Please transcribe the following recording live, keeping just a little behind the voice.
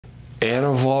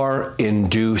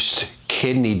Anavar-induced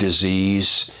kidney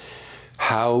disease,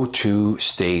 how to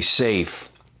stay safe.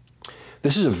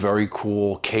 This is a very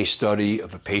cool case study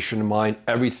of a patient of mine.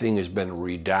 Everything has been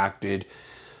redacted.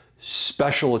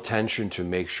 Special attention to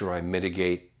make sure I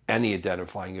mitigate any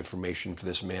identifying information for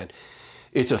this man.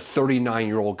 It's a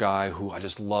 39-year-old guy who I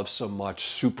just love so much,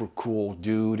 super cool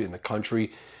dude in the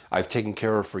country. I've taken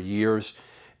care of for years,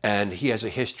 and he has a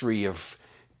history of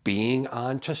being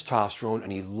on testosterone,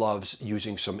 and he loves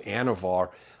using some Anavar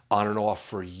on and off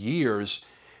for years.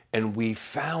 And we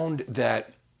found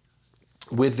that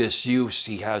with this use,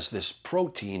 he has this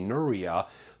protein, urea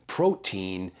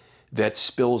protein, that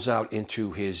spills out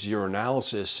into his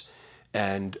urinalysis.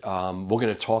 And we're going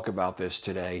to talk about this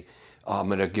today. I'm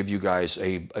going to give you guys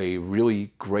a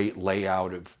really great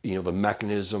layout of the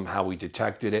mechanism, how we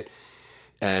detected it,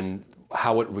 and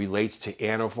how it relates to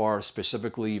Anavar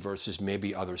specifically versus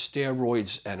maybe other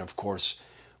steroids, and of course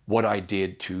what I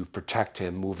did to protect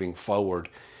him moving forward.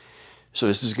 So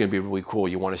this is going to be really cool.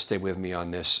 You want to stay with me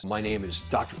on this. My name is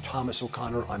Dr. Thomas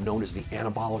O'Connor. I'm known as the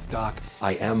Anabolic Doc.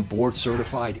 I am board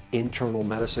certified internal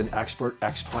medicine expert,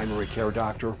 ex-primary care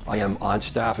doctor. I am on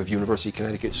staff of University of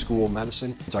Connecticut School of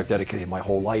Medicine. I've dedicated my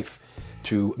whole life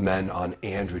to men on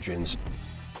androgens.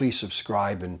 Please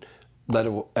subscribe and let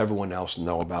everyone else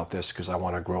know about this because I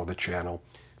want to grow the channel.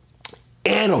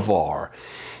 Anavar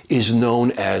is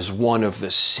known as one of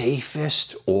the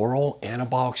safest oral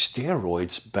anabolic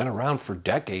steroids, been around for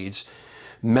decades.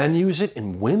 Men use it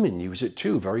and women use it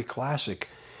too, very classic.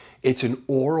 It's an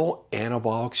oral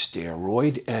anabolic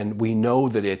steroid, and we know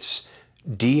that it's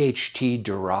DHT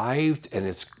derived, and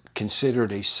it's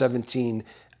considered a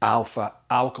 17-alpha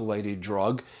alkylated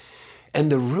drug. And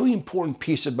the really important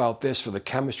piece about this for the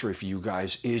chemistry for you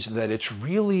guys is that it's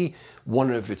really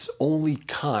one of its only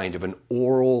kind of an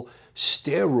oral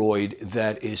steroid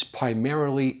that is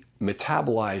primarily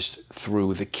metabolized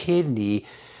through the kidney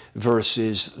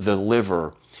versus the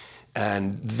liver.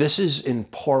 And this is in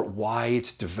part why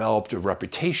it's developed a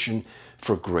reputation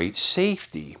for great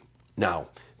safety. Now,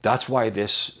 that's why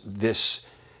this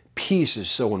piece is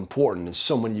so important, and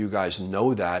so many of you guys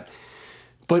know that.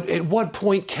 But at what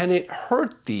point can it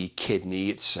hurt the kidney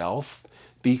itself?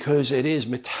 Because it is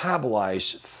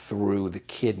metabolized through the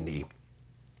kidney.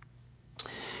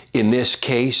 In this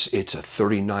case, it's a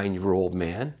 39-year-old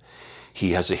man.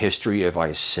 He has a history, as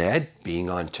I said, being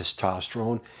on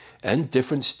testosterone and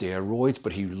different steroids,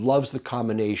 but he loves the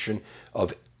combination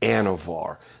of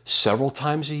Anavar several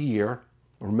times a year.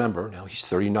 Remember, now he's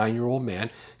a 39-year-old man.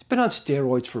 He's been on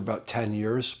steroids for about 10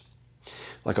 years,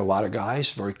 like a lot of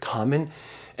guys, very common.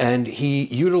 And he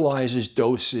utilizes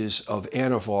doses of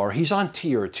Anavar. He's on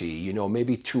TRT,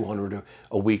 maybe 200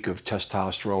 a week of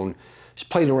testosterone. He's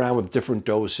played around with different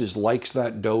doses, likes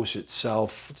that dose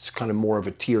itself. It's kind of more of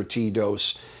a TRT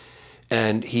dose.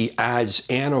 And he adds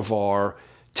Anavar,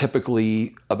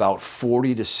 typically about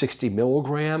 40 to 60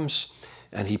 milligrams.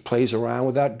 And he plays around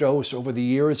with that dose over the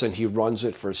years, and he runs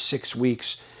it for 6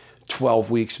 weeks,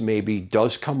 12 weeks maybe,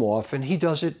 does come off, and he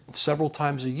does it several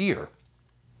times a year.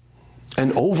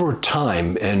 And over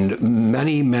time, and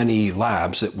many, many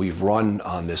labs that we've run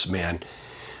on this man,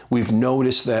 we've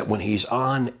noticed that when he's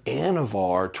on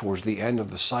Anavar towards the end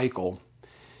of the cycle,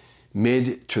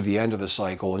 mid to the end of the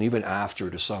cycle, and even after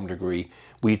to some degree,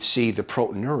 we'd see the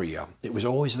proteinuria. It was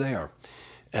always there.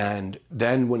 And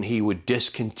then when he would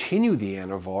discontinue the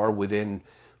Anavar within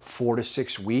 4 to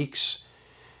 6 weeks,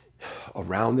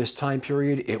 around this time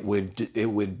period, it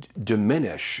would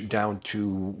diminish down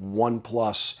to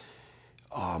 1+,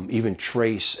 even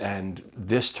trace. And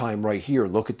this time right here,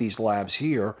 look at these labs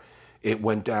here, it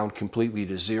went down completely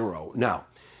to 0. Now,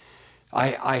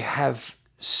 I have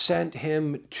sent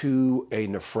him to a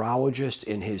nephrologist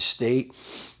in his state,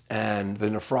 and the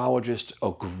nephrologist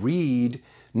agreed,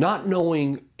 not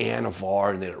knowing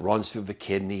Anavar and that it runs through the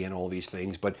kidney and all these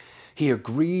things, but he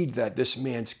agreed that this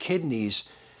man's kidneys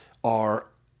are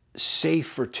safe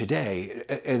for today.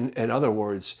 In other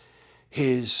words,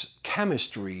 his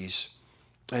chemistries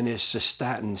and his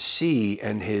cystatin C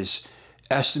and his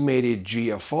estimated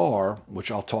GFR,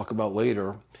 which I'll talk about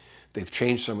later, they've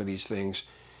changed some of these things,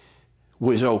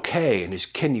 was okay, and his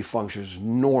kidney function is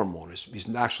normal.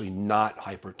 He's actually not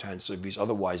hypertensive. He's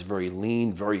otherwise very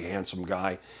lean, very handsome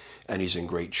guy, and he's in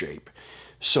great shape.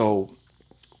 So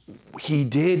he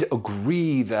did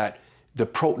agree that the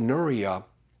proteinuria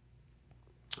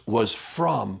was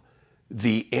from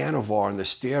the Anavar and the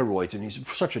steroids, and he's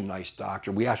such a nice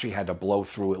doctor. We actually had to blow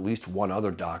through at least one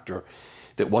other doctor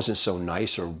that wasn't so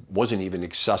nice or wasn't even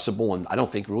accessible, and I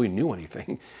don't think really knew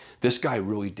anything. This guy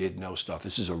really did know stuff.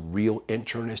 This is a real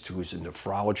internist who was a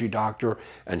nephrology doctor,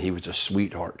 and he was a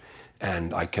sweetheart.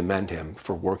 and I commend him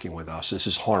for working with us. This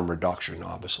is harm reduction,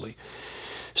 obviously.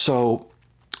 So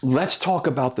let's talk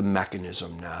about the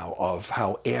mechanism now of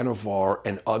how Anavar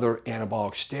and other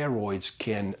anabolic steroids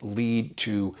can lead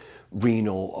to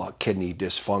renal kidney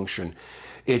dysfunction.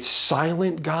 It's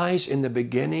silent, guys, in the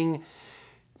beginning,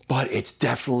 but it's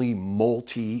definitely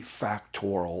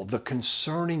multifactorial. The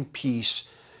concerning piece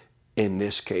in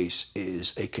this case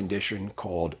is a condition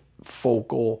called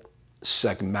focal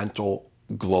segmental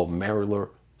glomerular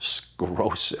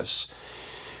sclerosis.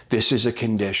 This is a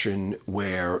condition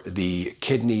where the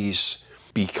kidneys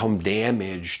become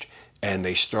damaged and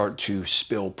they start to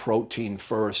spill protein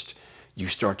first. You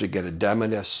start to get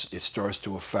edematous. It starts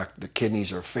to affect the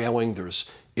kidneys are failing. There's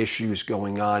issues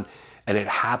going on. And it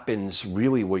happens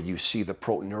really where you see the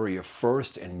proteinuria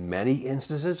first in many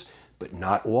instances, but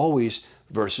not always,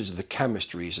 versus the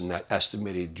chemistries and that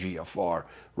estimated GFR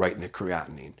right in the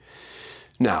creatinine.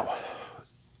 Now,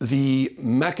 the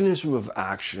mechanism of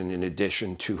action, in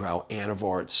addition to how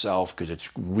Anavar itself, because it's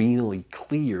renally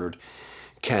cleared,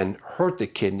 can hurt the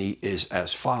kidney is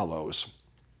as follows.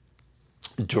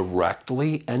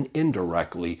 Directly and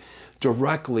indirectly.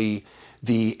 Directly,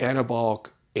 the anabolic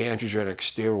androgenic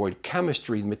steroid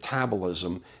chemistry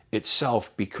metabolism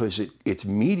itself, because it's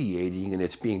mediating and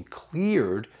it's being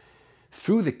cleared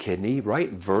through the kidney,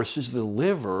 right, versus the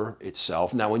liver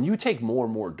itself. Now, when you take more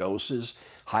and more doses,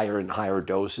 higher and higher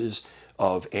doses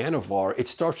of Anavar, it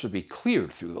starts to be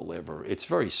cleared through the liver. It's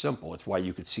very simple. It's why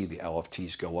you could see the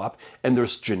LFTs go up. And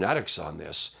there's genetics on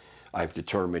this. I've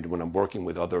determined when I'm working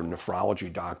with other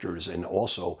nephrology doctors and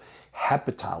also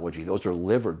hepatology. Those are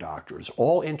liver doctors,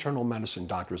 all internal medicine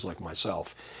doctors like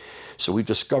myself. So we've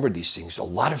discovered these things. A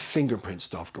lot of fingerprint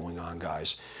stuff going on,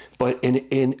 guys. But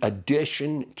in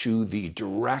addition to the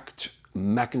direct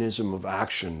mechanism of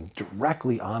action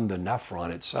directly on the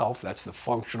nephron itself, that's the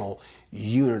functional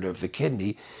unit of the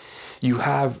kidney, you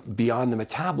have, beyond the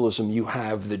metabolism, you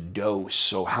have the dose,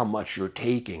 so how much you're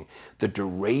taking, the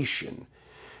duration.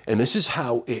 And this is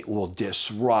how it will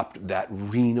disrupt that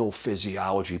renal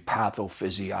physiology,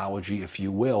 pathophysiology, if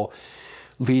you will,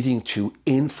 leading to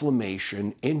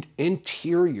inflammation,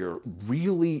 interior,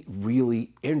 really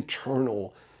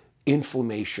internal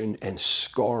inflammation and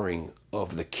scarring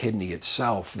of the kidney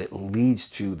itself that leads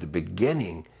to the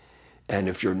beginning. And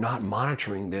if you're not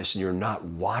monitoring this and you're not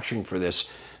watching for this,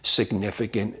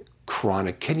 significant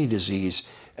chronic kidney disease,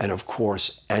 and of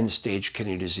course end-stage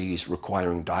kidney disease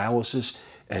requiring dialysis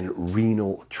and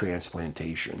renal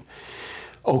transplantation.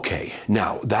 Okay,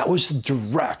 now that was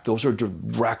direct. Those are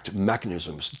direct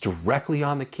mechanisms directly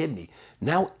on the kidney.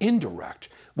 Now indirect,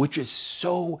 which is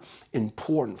so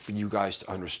important for you guys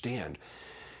to understand.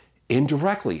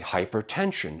 Indirectly,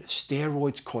 hypertension.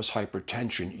 Steroids cause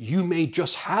hypertension. You may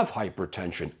just have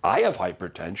hypertension. I have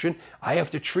hypertension. I have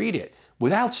to treat it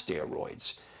without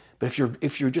steroids. But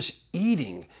if you're just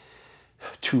eating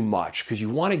too much because you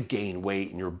want to gain weight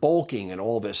and you're bulking and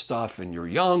all this stuff and you're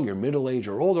young, you're middle-aged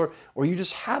or older, or you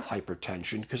just have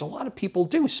hypertension, because a lot of people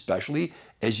do, especially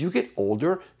as you get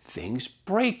older, things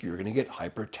break. You're going to get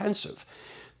hypertensive.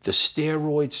 The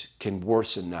steroids can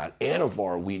worsen that.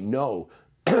 Anavar, we know,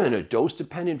 in a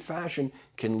dose-dependent fashion,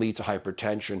 can lead to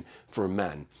hypertension for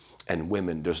men and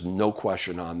women. There's no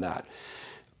question on that.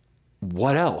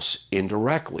 What else?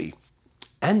 Indirectly,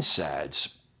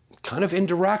 NSAIDs. Kind of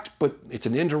indirect, but it's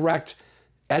an indirect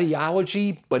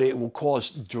etiology, but it will cause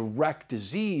direct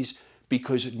disease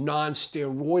because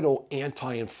non-steroidal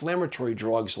anti-inflammatory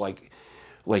drugs like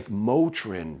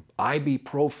Motrin,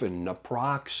 ibuprofen,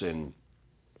 naproxen,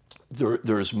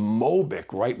 there's Mobic,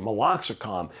 right?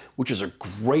 Meloxicam, which is a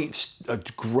great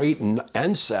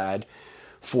NSAID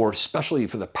for, especially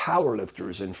for the power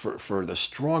lifters and for the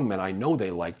strongmen. I know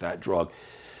they like that drug.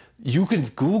 You can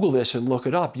Google this and look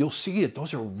it up. You'll see that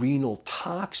those are renal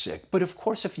toxic. But of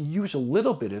course, if you use a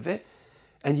little bit of it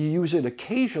and you use it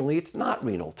occasionally, it's not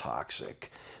renal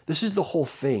toxic. This is the whole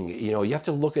thing. You know, you have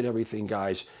to look at everything,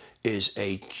 guys, is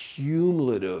a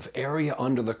cumulative area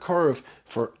under the curve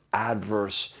for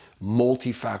adverse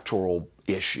multifactorial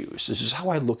issues. This is how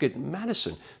I look at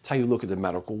medicine. It's how you look at the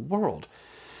medical world.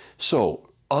 So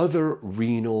other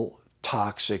renal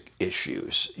toxic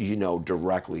issues, you know,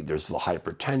 directly, there's the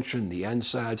hypertension, the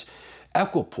NSAIDs,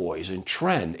 equipoise and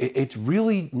tren. It's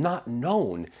really not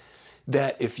known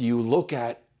that if you look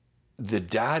at the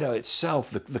data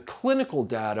itself, the clinical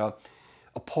data,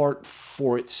 apart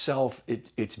for itself,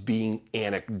 it's being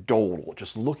anecdotal,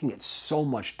 just looking at so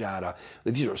much data.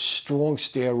 These are strong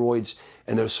steroids,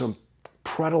 and there's some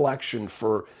predilection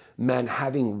for men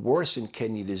having worsened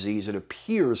kidney disease, it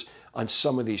appears, on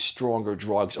some of these stronger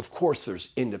drugs. Of course, there's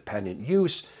independent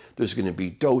use. There's going to be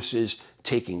doses,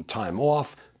 taking time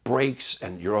off, breaks,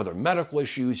 and your other medical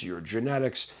issues, your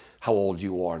genetics, how old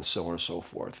you are, and so on and so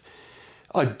forth.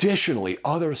 Additionally,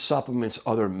 other supplements,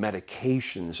 other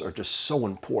medications are just so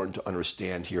important to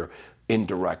understand here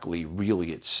indirectly,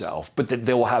 really itself, but that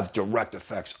they will have direct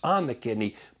effects on the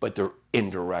kidney, but they're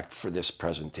indirect for this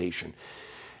presentation.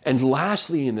 And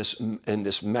lastly, in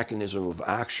this mechanism of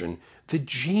action, the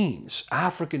genes.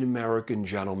 African American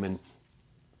gentlemen,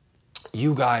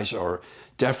 you guys are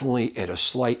definitely at a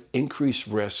slight increased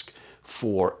risk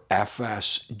for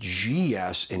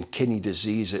FSGS and kidney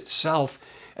disease itself.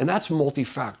 And that's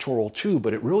multifactorial too,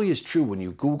 but it really is true when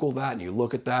you Google that and you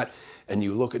look at that, and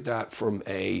you look at that from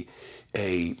a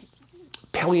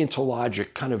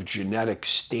paleontologic kind of genetic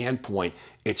standpoint,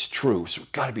 it's true. So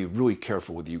we've got to be really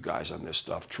careful with you guys on this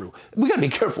stuff, true. We got to be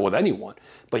careful with anyone.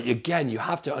 But again, you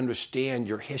have to understand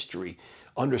your history,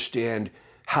 understand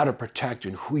how to protect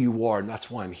and who you are. And that's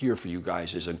why I'm here for you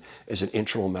guys as an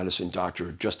internal medicine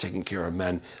doctor, just taking care of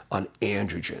men on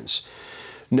androgens.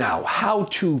 Now, how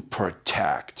to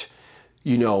protect?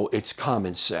 You know, it's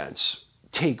common sense.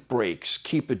 Take breaks,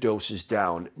 keep the doses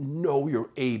down, know your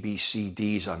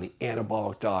ABCDs on the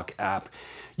Anabolic Doc app.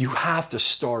 You have to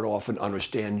start off and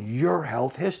understand your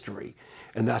health history.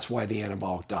 And that's why the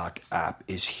Anabolic Doc app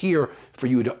is here, for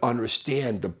you to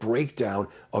understand the breakdown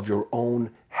of your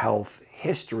own health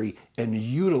history and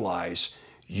utilize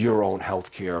your own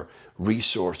healthcare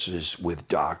resources with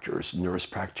doctors, nurse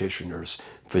practitioners,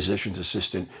 physician's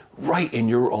assistant, right in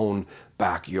your own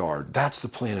backyard. That's the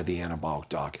plan of the Anabolic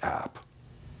Doc app.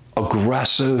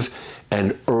 Aggressive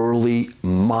and early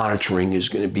monitoring is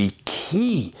going to be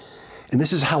key. And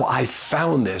this is how I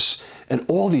found this and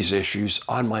all these issues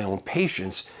on my own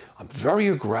patients. I'm very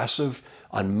aggressive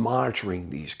on monitoring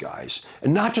these guys,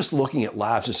 and not just looking at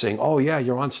labs and saying, oh yeah,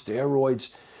 you're on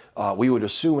steroids. We would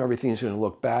assume everything's going to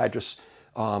look bad. Just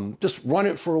run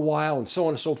it for a while and so on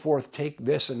and so forth. Take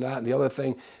this and that and the other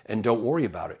thing and don't worry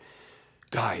about it.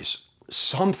 Guys,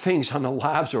 some things on the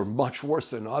labs are much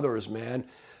worse than others, man.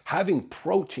 Having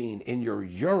protein in your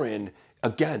urine,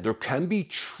 again, there can be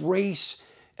trace,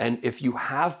 and if you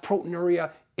have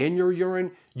proteinuria in your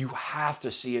urine, you have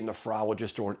to see a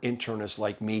nephrologist or an internist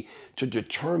like me to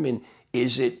determine,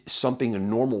 is it something, a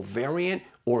normal variant,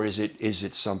 or is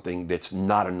it something that's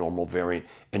not a normal variant,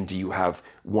 and do you have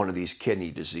one of these kidney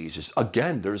diseases?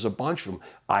 Again, there's a bunch from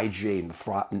IgA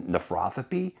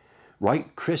nephropathy,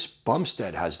 right? Chris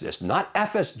Bumstead has this, not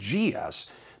FSGS,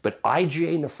 but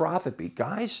IgA nephropathy.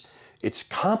 Guys, it's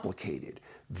complicated,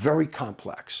 very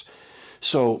complex.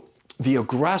 So the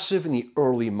aggressive and the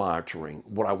early monitoring,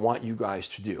 what I want you guys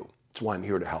to do, that's why I'm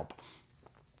here to help.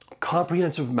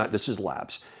 This is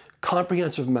labs,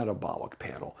 comprehensive metabolic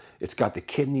panel. It's got the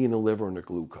kidney and the liver and the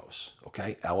glucose,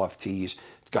 okay? LFTs,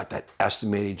 it's got that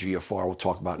estimated GFR we'll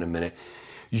talk about in a minute.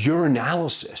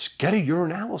 Urinalysis, get a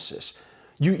urinalysis.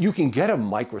 You can get a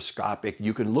microscopic,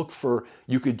 you can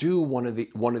do one of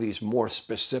these more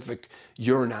specific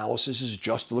urinalyses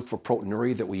just to look for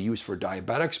proteinuria that we use for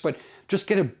diabetics, but just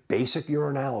get a basic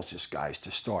urinalysis, guys,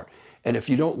 to start. And if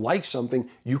you don't like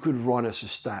something, you could run a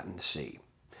cystatin C.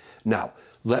 Now,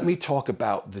 let me talk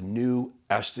about the new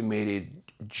estimated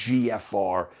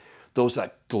GFR, those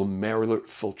that glomerular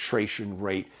filtration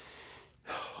rate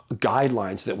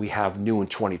guidelines that we have new in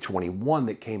 2021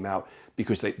 that came out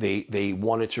because they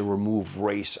wanted to remove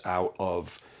race out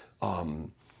of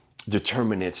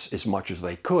determinants as much as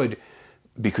they could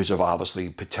because of obviously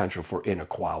potential for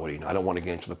inequality. And I don't want to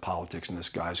get into the politics in this,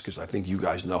 guys, because I think you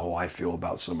guys know how I feel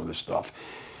about some of this stuff.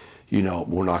 You know,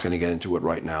 we're not going to get into it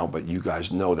right now, but you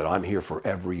guys know that I'm here for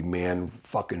every man,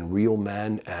 fucking real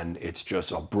man, and it's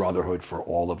just a brotherhood for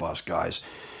all of us, guys.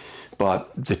 But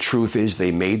the truth is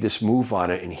they made this move on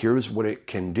it, and here's what it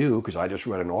can do, because I just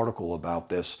read an article about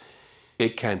this.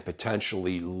 It can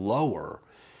potentially lower,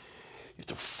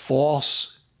 it's a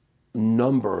false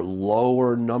number,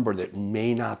 lower number that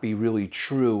may not be really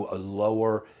true, a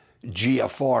lower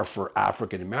GFR for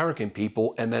African American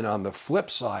people, and then on the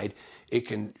flip side, it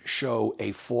can show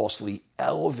a falsely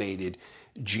elevated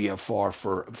GFR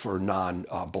for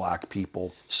non-black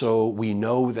people. So we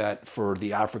know that for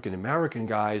the African American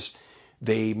guys,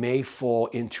 they may fall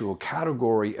into a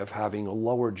category of having a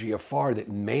lower GFR that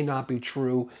may not be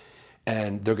true,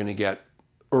 and they're going to get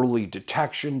early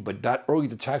detection, but that early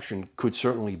detection could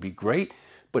certainly be great,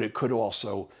 but it could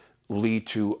also lead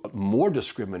to more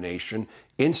discrimination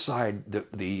inside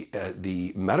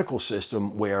the medical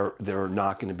system where they're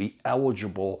not going to be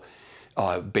eligible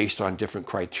based on different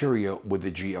criteria with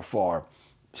the GFR.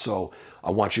 So I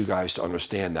want you guys to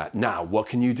understand that. Now, what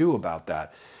can you do about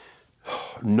that?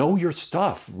 Know your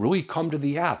stuff. Really come to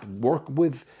the app. Work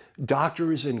with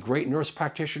doctors and great nurse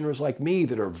practitioners like me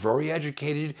that are very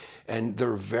educated and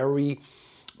they're very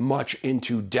much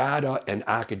into data and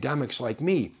academics like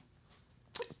me.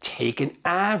 Take an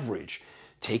average.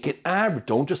 Take an average.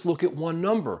 Don't just look at one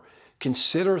number.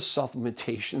 Consider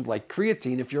supplementation like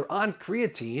creatine. If you're on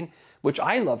creatine, which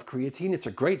I love creatine, it's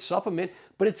a great supplement,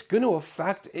 but it's going to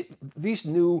affect it. These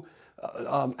new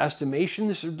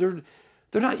estimations, they're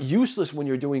not useless when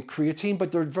you're doing creatine,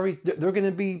 but they're going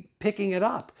to be picking it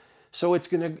up. So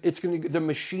the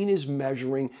machine is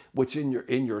measuring what's in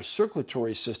your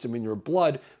circulatory system, in your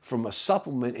blood from a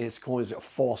supplement, and it's causing a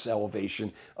false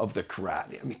elevation of the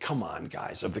creatinine. I mean, come on,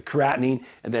 guys, of the creatinine,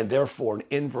 and then therefore an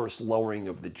inverse lowering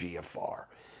of the GFR.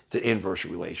 It's an inverse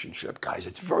relationship, guys.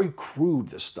 It's very crude,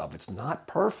 this stuff. It's not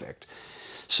perfect.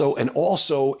 So, and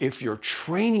also, if you're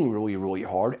training really, really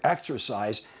hard,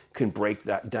 exercise can break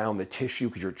that down, the tissue,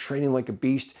 because you're training like a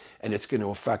beast, and it's going to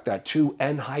affect that too.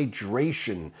 And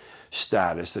hydration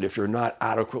status, that if you're not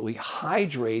adequately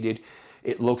hydrated,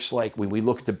 it looks like when we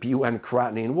look at the BUN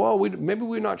creatinine, well, maybe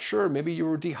we're not sure, maybe you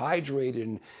were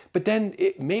dehydrated, but then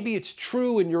maybe it's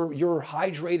true and you're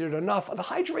hydrated enough. The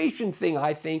hydration thing,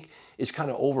 I think, is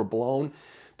kind of overblown,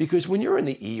 because when you're in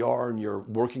the ER and you're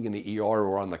working in the ER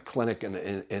or on the clinic and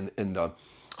in the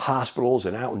hospitals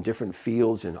and out in different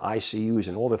fields and ICUs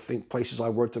and all the places I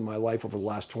worked in my life over the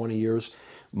last 20 years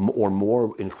or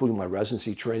more, including my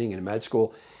residency training in med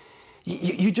school,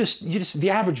 you just the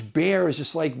average bear is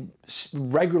just like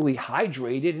regularly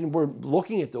hydrated, and we're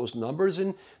looking at those numbers,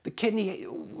 and the kidney,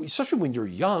 especially when you're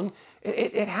young,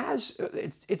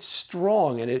 it's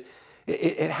strong, and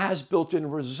it has built-in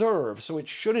reserve, so it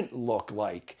shouldn't look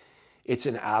like it's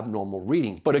an abnormal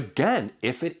reading. But again,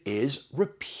 if it is,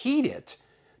 repeat it.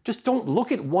 Just don't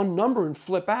look at one number and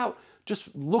flip out.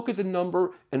 Just look at the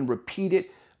number and repeat it.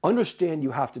 Understand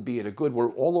you have to be we're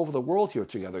all over the world here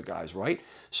together, guys, right?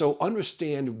 So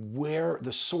understand where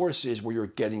the source is, where you're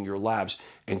getting your labs,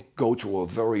 and go to a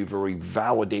very, very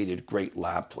validated, great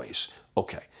lab place.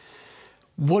 Okay.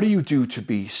 What do you do to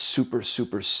be super,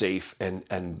 super safe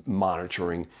and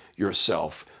monitoring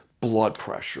yourself? Blood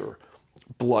pressure.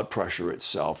 Blood pressure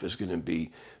itself is going to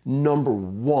be number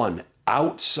one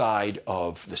outside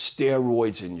of the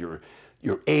steroids and your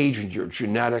age and your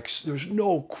genetics. There's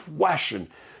no question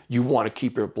you want to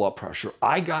keep your blood pressure.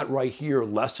 I got right here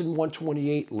less than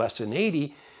 128, less than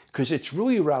 80, because it's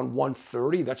really around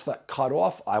 130. That's that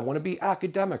cutoff. I want to be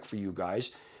academic for you guys,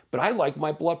 but I like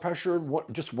my blood pressure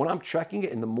just when I'm checking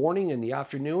it in the morning and the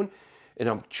afternoon, and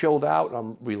I'm chilled out,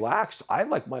 I'm relaxed. I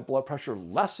like my blood pressure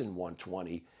less than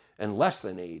 120 and less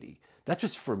than 80. That's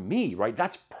just for me, right?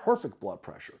 That's perfect blood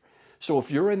pressure. So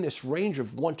if you're in this range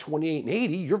of 128 and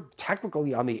 80, you're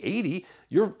technically on the 80,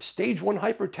 you're stage 1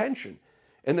 hypertension.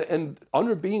 And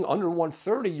being under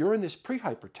 130, you're in this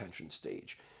pre-hypertension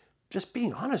stage. Just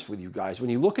being honest with you guys,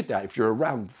 when you look at that, if you're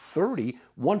around 30,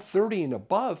 130 and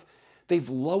above, they've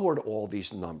lowered all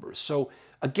these numbers. So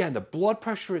again, the blood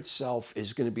pressure itself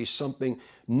is going to be something,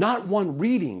 not one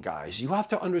reading, guys. You have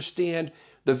to understand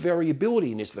the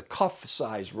variability, and is the cuff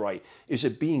size right? Is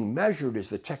it being measured? Is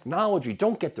the technology?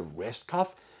 Don't get the wrist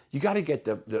cuff. You got to get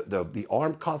the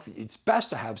arm cuff. It's best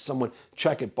to have someone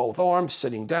check at both arms,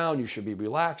 sitting down. You should be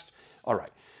relaxed. All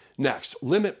right. Next,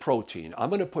 limit protein. I'm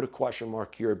going to put a question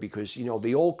mark here because, you know,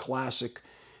 the old classic,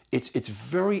 it's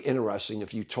very interesting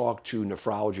if you talk to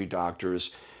nephrology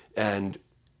doctors, and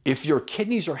if your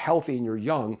kidneys are healthy and you're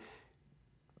young,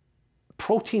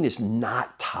 protein is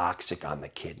not toxic on the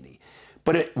kidney.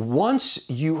 But once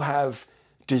you have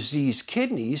diseased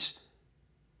kidneys,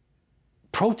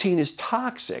 protein is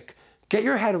toxic. Get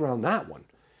your head around that one.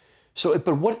 So,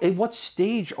 but at what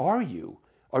stage are you?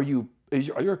 Are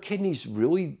your kidneys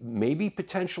really, maybe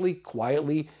potentially,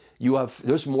 quietly,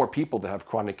 there's more people that have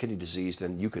chronic kidney disease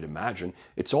than you could imagine.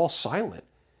 It's all silent.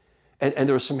 And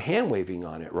there's some hand waving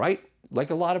on it, right?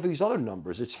 Like a lot of these other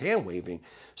numbers, it's hand waving.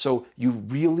 So you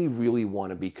really, really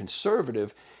want to be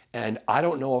conservative. And I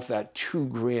don't know if that 2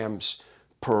 grams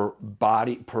per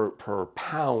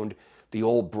pound, the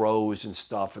old bros and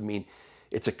stuff, I mean,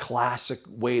 it's a classic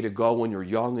way to go when you're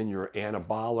young and you're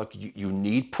anabolic. You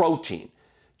need protein.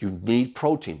 You need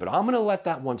protein. But I'm going to let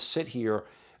that one sit here,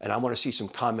 and I want to see some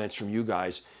comments from you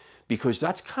guys, because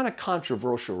that's kind of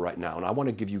controversial right now. And I want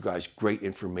to give you guys great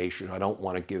information. I don't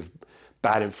want to give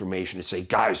bad information and say,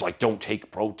 guys, like, don't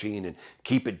take protein and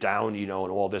keep it down, you know,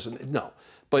 and all this. No.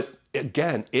 But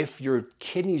again, if your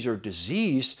kidneys are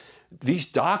diseased, these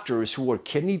doctors who are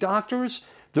kidney doctors,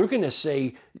 they're going to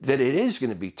say that it is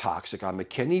going to be toxic on the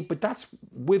kidney, but that's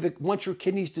once your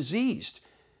kidney's diseased.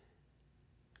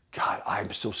 God,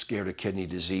 I'm so scared of kidney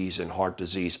disease and heart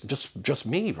disease. Just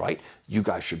me, right? You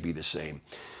guys should be the same.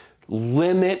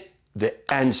 limit the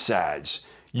NSAIDs.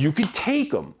 You could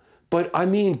take them, but I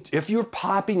mean, if you're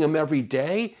popping them every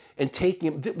day and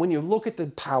taking them, when you look at the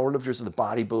powerlifters and the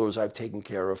bodybuilders I've taken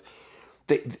care of,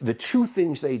 the two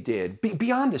things they did,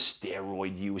 beyond the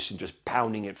steroid use and just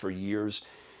pounding it for years,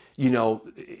 you know,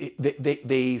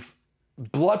 they've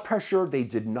blood pressure they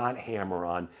did not hammer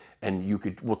on, and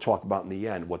we'll talk about in the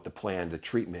end what the plan, the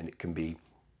treatment can be.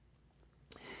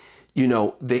 You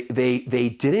know,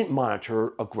 they didn't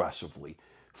monitor aggressively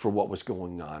for what was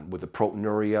going on with the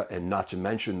proteinuria, and not to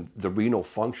mention the renal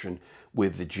function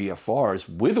with the GFRs,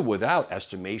 with or without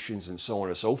estimations and so on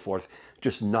and so forth,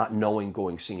 just not knowing,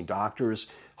 seeing doctors,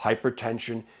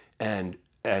 hypertension, and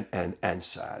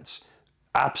NSAIDs.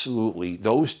 Absolutely,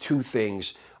 those two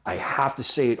things, I have to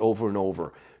say it over and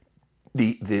over.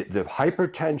 The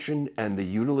hypertension and the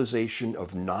utilization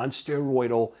of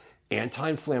non-steroidal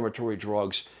anti-inflammatory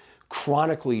drugs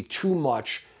chronically too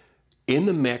much in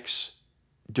the mix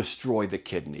destroy the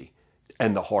kidney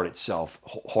and the heart itself.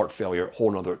 Heart failure,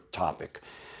 whole nother topic.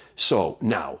 So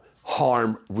now,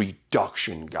 harm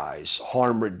reduction, guys,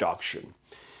 harm reduction.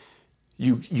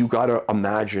 You got to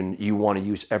imagine you want to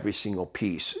use every single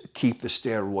piece. Keep the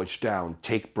steroids down.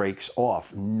 Take breaks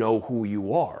off. Know who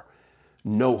you are.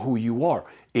 Know who you are.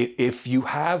 If you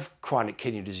have chronic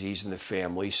kidney disease in the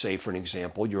family, say for an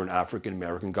example, you're an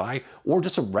African-American guy or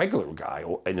just a regular guy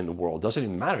and in the world, doesn't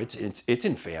even matter. It's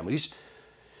in families.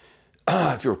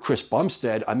 If you're Chris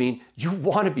Bumstead, I mean, you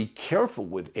want to be careful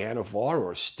with Anavar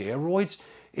or steroids.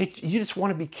 You just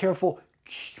want to be careful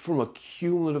from a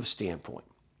cumulative standpoint.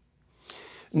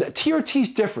 Now, TRT is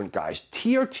different, guys.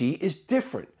 TRT is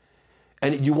different.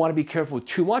 And you want to be careful with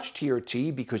too much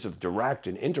TRT because of direct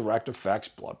and indirect effects,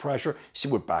 blood pressure. See,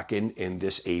 we're back in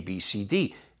this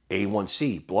ABCD.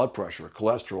 A1C, blood pressure,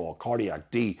 cholesterol, cardiac,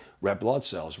 D, red blood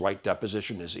cells, right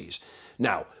deposition disease.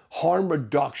 Now, harm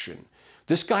reduction.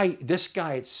 This guy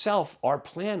itself, our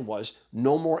plan was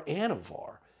no more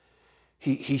Anavar.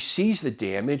 He sees the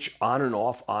damage on and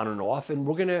off, and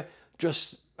we're going to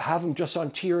just have him just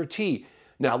on TRT.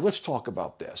 Now, let's talk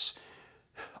about this.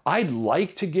 I'd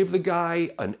like to give the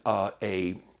guy an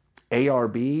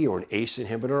ARB or an ACE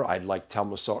inhibitor. I'd like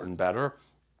telmisartan better.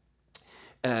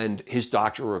 And his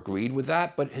doctor agreed with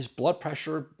that, but his blood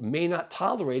pressure may not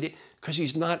tolerate it because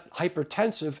he's not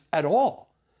hypertensive at all.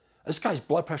 This guy's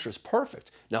blood pressure is perfect.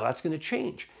 Now, that's going to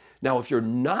change. Now, if you're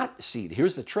not, see,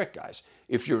 here's the trick, guys.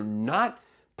 If you're not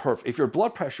perfect, if your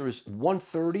blood pressure is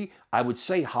 130, I would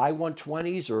say high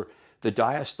 120s, or the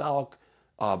diastolic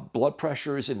blood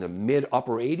pressure is in the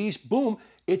mid-upper 80s, boom,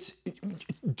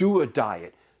 do a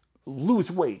diet,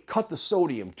 lose weight, cut the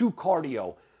sodium, do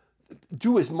cardio,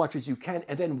 do as much as you can,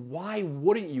 and then why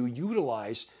wouldn't you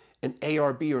utilize an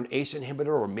ARB or an ACE inhibitor,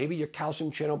 or maybe a calcium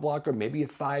channel blocker, maybe a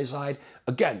thiazide?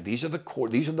 Again, these are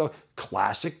the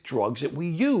classic drugs that we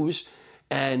use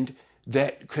and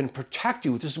that can protect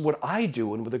you. This is what I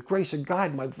do, and with the grace of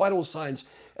God, my vital signs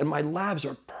and my labs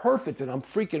are perfect, and I'm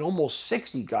freaking almost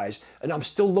 60, guys, and I'm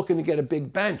still looking to get a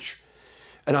big bench.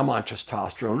 And I'm on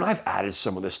testosterone, and I've added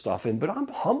some of this stuff in, but I'm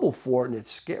humble for it, and it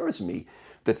scares me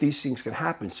that these things can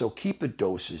happen. So keep the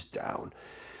doses down.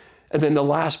 And then the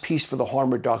last piece for the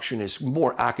harm reduction is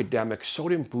more academic,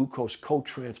 sodium glucose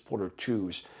cotransporter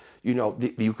 2s. You know,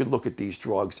 you could look at these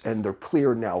drugs, and they're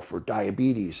clear now for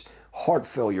diabetes, heart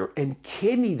failure, and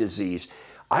kidney disease.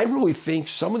 I really think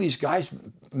some of these guys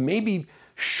maybe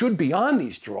should be on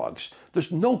these drugs.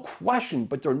 There's no question,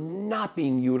 but they're not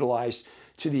being utilized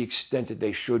to the extent that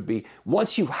they should be.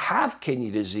 Once you have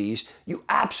kidney disease, you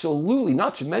absolutely,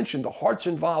 not to mention the heart's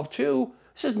involved too.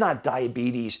 This is not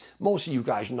diabetes. Most of you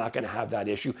guys are not going to have that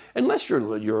issue unless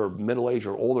you're a middle-aged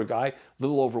or older guy, a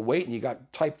little overweight, and you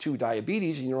got type 2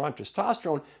 diabetes and you're on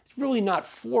testosterone. It's really not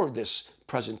for this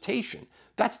presentation.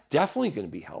 That's definitely going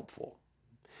to be helpful.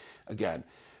 Again,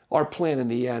 our plan in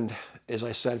the end, as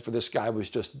I said, for this guy was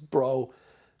just, bro,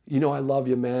 you know I love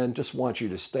you, man. Just want you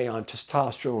to stay on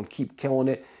testosterone, keep killing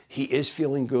it. He is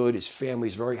feeling good. His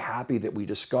family's very happy that we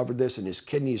discovered this, and his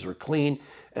kidneys are clean,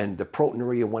 and the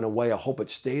proteinuria went away. I hope it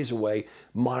stays away.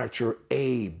 Monitor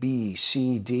A, B,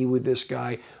 C, D with this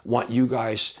guy. Want you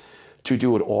guys to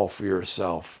do it all for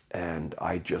yourself, and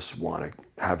I just want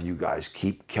to have you guys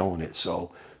keep killing it.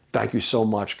 So thank you so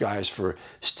much, guys, for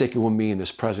sticking with me in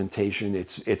this presentation.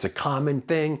 It's a common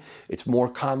thing. It's more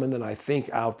common than I think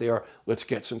out there. Let's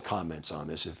get some comments on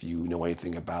this if you know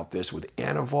anything about this with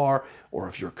Anavar, or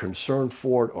if you're concerned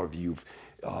for it, or if you've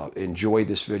enjoyed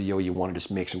this video, you want to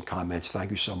just make some comments.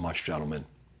 Thank you so much, gentlemen.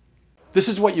 This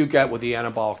is what you get with the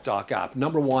Anabolic Doc app.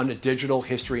 Number one, a digital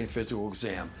history and physical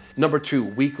exam. Number two,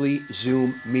 weekly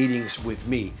Zoom meetings with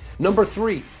me. Number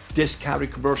three,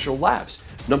 discounted commercial labs.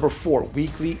 Number four,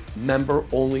 weekly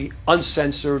member-only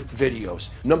uncensored videos.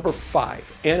 Number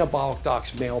five, Anabolic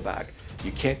Doc's mailbag.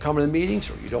 You can't come to the meetings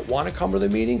or you don't want to come to the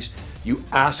meetings, you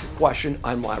ask a question,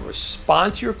 I'm going to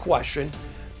respond to your question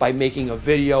by making a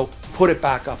video, put it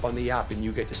back up on the app, and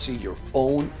you get to see your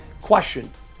own question.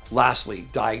 Lastly,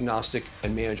 diagnostic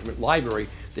and management library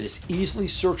that is easily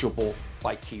searchable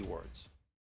by keywords.